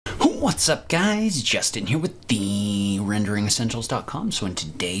What's up guys, Justin here with the renderingessentials.com. So in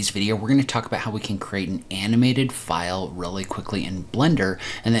today's video, we're going to talk about how we can create an animated file really quickly in Blender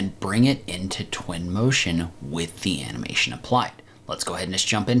and then bring it into Twinmotion with the animation applied. Let's go ahead and just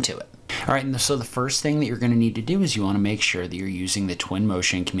jump into it. All right, and so the first thing that you're going to need to do is you want to make sure that you're using the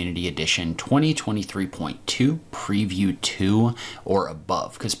Twinmotion Community Edition 2023.2 Preview 2 or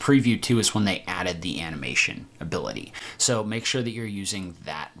above, because Preview 2 is when they added the animation ability. So make sure that you're using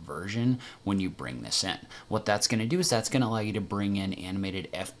that version when you bring this in. What that's going to do is that's going to allow you to bring in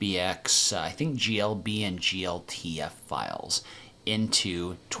animated FBX, I think GLB and GLTF files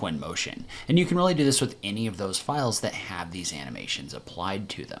into Twinmotion. And you can really do this with any of those files that have these animations applied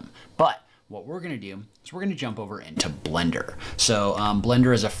to them. But what we're going to do is we're going to jump over into Blender. So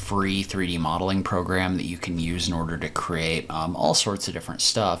Blender is a free 3D modeling program that you can use in order to create all sorts of different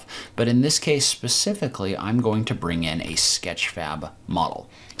stuff. But in this case specifically, I'm going to bring in a Sketchfab model.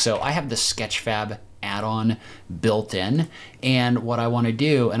 So I have the Sketchfab add-on built in, and what I want to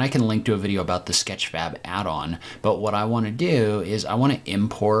do, and I can link to a video about the Sketchfab add-on, but what I want to do is I want to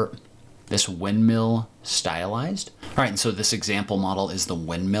import this Windmill Stylized. All right, and so this example model is the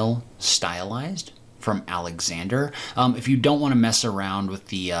Windmill Stylized from Alexander. If you don't want to mess around with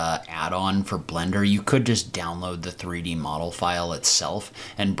the add-on for Blender, you could just download the 3D model file itself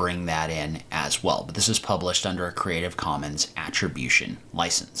and bring that in as well. But this is published under a Creative Commons attribution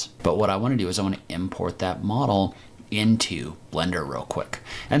license. But what I want to do is I want to import that model into Blender real quick.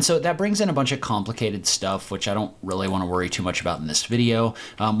 And so that brings in a bunch of complicated stuff, which I don't really want to worry too much about in this video.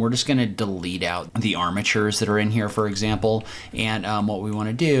 We're just going to delete out the armatures that are in here, for example. And what we want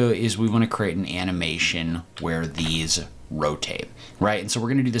to do is we want to create an animation where these rotate, right? And so we're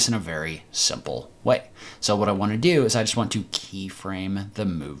going to do this in a very simple way. So what I want to do is I just want to keyframe the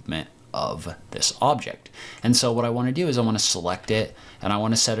movement of this object. And so what I want to do is I want to select it and I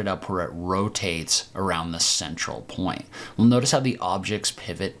want to set it up where it rotates around the central point. Well, notice how the object's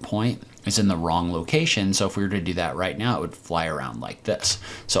pivot point is in the wrong location. So if we were to do that right now, it would fly around like this.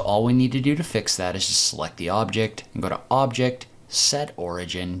 So all we need to do to fix that is just select the object and go to Object, Set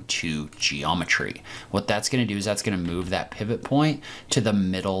Origin to Geometry. What that's going to do is that's going to move that pivot point to the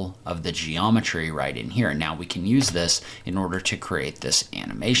middle of the geometry right in here. Now we can use this in order to create this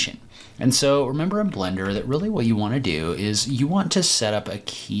animation. And so remember in Blender that really what you want to do is you want to set up a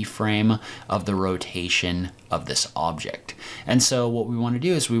keyframe of the rotation of this object. And so what we want to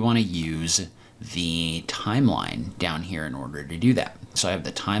do is we want to use the timeline down here in order to do that. So I have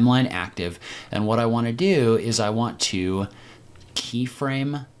the timeline active, and what I want to do is I want to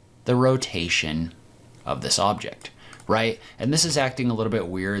keyframe the rotation of this object, right? And this is acting a little bit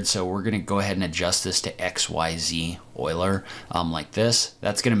weird, so we're going to go ahead and adjust this to XYZ Euler like this.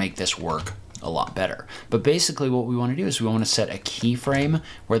 That's going to make this work a lot better. But basically what we want to do is we want to set a keyframe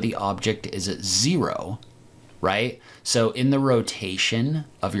where the object is at 0, right? So in the rotation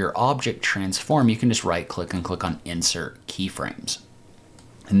of your object transform, you can just right click and click on Insert Keyframes.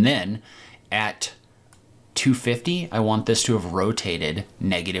 And then at 250, I want this to have rotated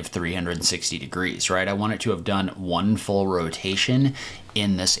negative 360 degrees, right? I want it to have done one full rotation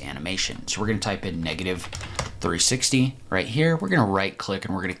in this animation. So we're going to type in negative 360 right here. We're going to right click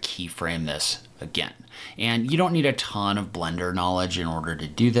and we're going to keyframe this again. And you don't need a ton of Blender knowledge in order to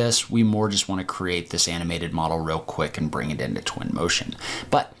do this. We more just want to create this animated model real quick and bring it into Twinmotion.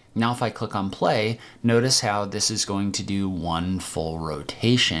 But now if I click on play, notice how this is going to do one full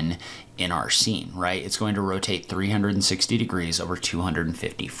rotation in our scene, right? It's going to rotate 360 degrees over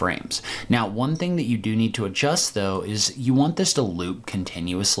 250 frames. Now, one thing that you do need to adjust though is you want this to loop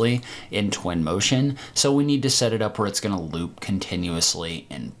continuously in Twinmotion. So we need to set it up where it's going to loop continuously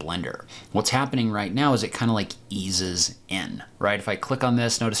in Blender. What's happening right now is it kind of like eases in, right? If I click on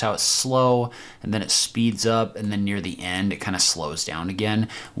this, notice how it's slow and then it speeds up and then near the end, it kind of slows down again.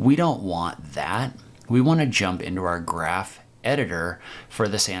 We don't want that. We want to jump into our graph editor for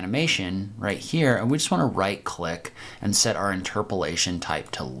this animation right here, and we just want to right click and set our interpolation type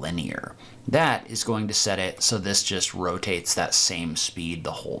to linear. That is going to set it so this just rotates that same speed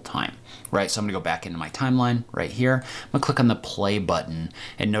the whole time, right? So I'm gonna go back into my timeline right here. I'm gonna click on the play button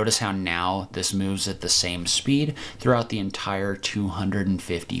and notice how now this moves at the same speed throughout the entire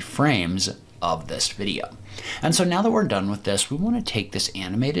 250 frames of this video. And so now that we're done with this, we want to take this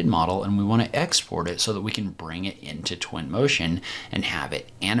animated model and we want to export it so that we can bring it into Twinmotion and have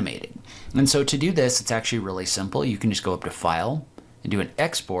it animated. And so to do this, it's actually really simple. You can just go up to File and do an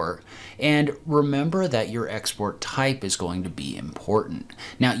export, and remember that your export type is going to be important.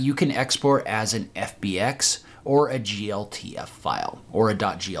 Now you can export as an FBX or a GLTF file or a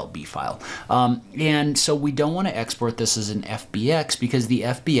 .glb file. And so we don't want to export this as an FBX because the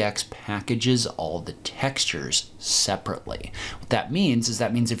FBX packages all the textures separately. What that means is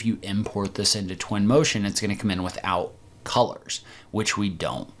if you import this into Twinmotion, it's going to come in without colors, which we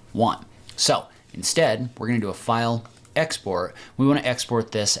don't want. So instead, we're going to do a file export. We want to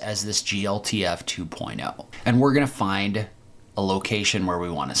export this as this GLTF 2.0, and we're going to find a location where we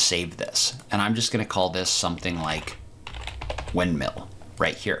want to save this. And I'm just going to call this something like Windmill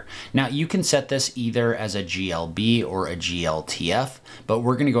right here. Now you can set this either as a GLB or a GLTF, but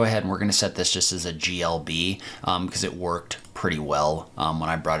we're going to go ahead and we're going to set this just as a GLB because it worked pretty well when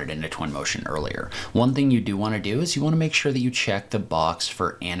I brought it into Twinmotion earlier. One thing you do want to do is you want to make sure that you check the box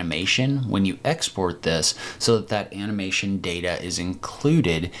for animation when you export this so that that animation data is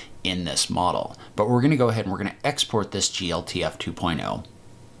included in this model. But we're going to go ahead and we're going to export this GLTF 2.0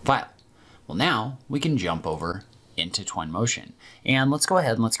 file. Well, now we can jump over into Twinmotion. And let's go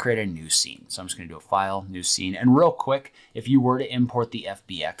ahead and let's create a new scene. So I'm just going to do a file, new scene. And real quick, if you were to import the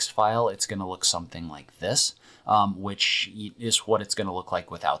FBX file, it's going to look something like this, which is what it's going to look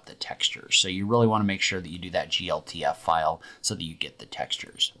like without the textures. So you really want to make sure that you do that GLTF file so that you get the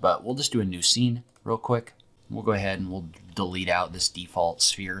textures. But we'll just do a new scene real quick. We'll go ahead and we'll delete out this default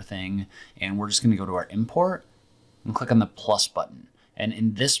sphere thing. And we're just going to go to our import and click on the plus button. And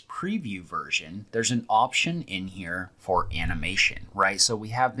in this preview version, there's an option in here for animation, right? So we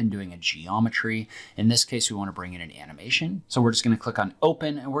have been doing a geometry. In this case, we want to bring in an animation. So we're just going to click on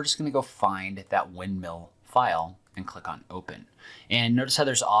open and we're just going to go find that Windmill file and click on open. And notice how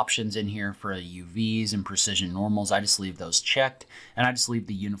there's options in here for UVs and precision normals. I just leave those checked and I just leave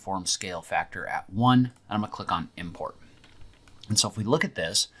the uniform scale factor at 1 and I'm going to click on import. And so if we look at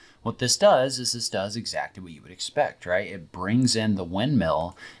this, what this does is this does exactly what you would expect, right? It brings in the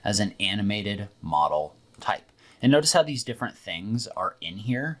Windmill as an animated model type. And notice how these different things are in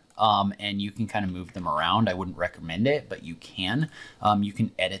here and you can kind of move them around. I wouldn't recommend it, but you can. You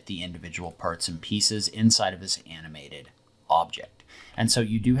can edit the individual parts and pieces inside of this animated object. And so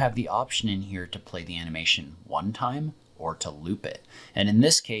you do have the option in here to play the animation one time or to loop it. And in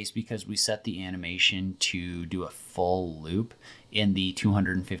this case, because we set the animation to do a full loop in the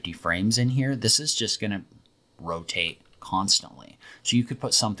 250 frames in here, this is just going to rotate constantly. So you could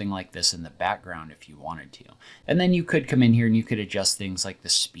put something like this in the background if you wanted to. And then you could come in here and you could adjust things like the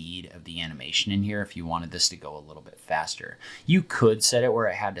speed of the animation in here if you wanted this to go a little bit faster. You could set it where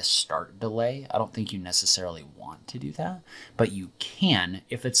it had a start delay. I don't think you necessarily want to do that, but you can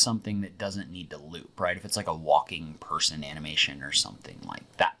if it's something that doesn't need to loop, right? If it's like a walking person animation or something like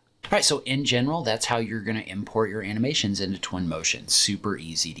that. All right, so in general, that's how you're going to import your animations into Twinmotion. Super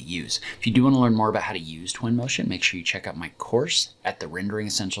easy to use. If you do want to learn more about how to use Twinmotion, make sure you check out my course at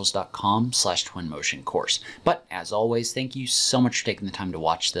therenderingesentials.com/Twinmotion course. But as always, thank you so much for taking the time to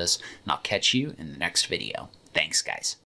watch this, and I'll catch you in the next video. Thanks, guys.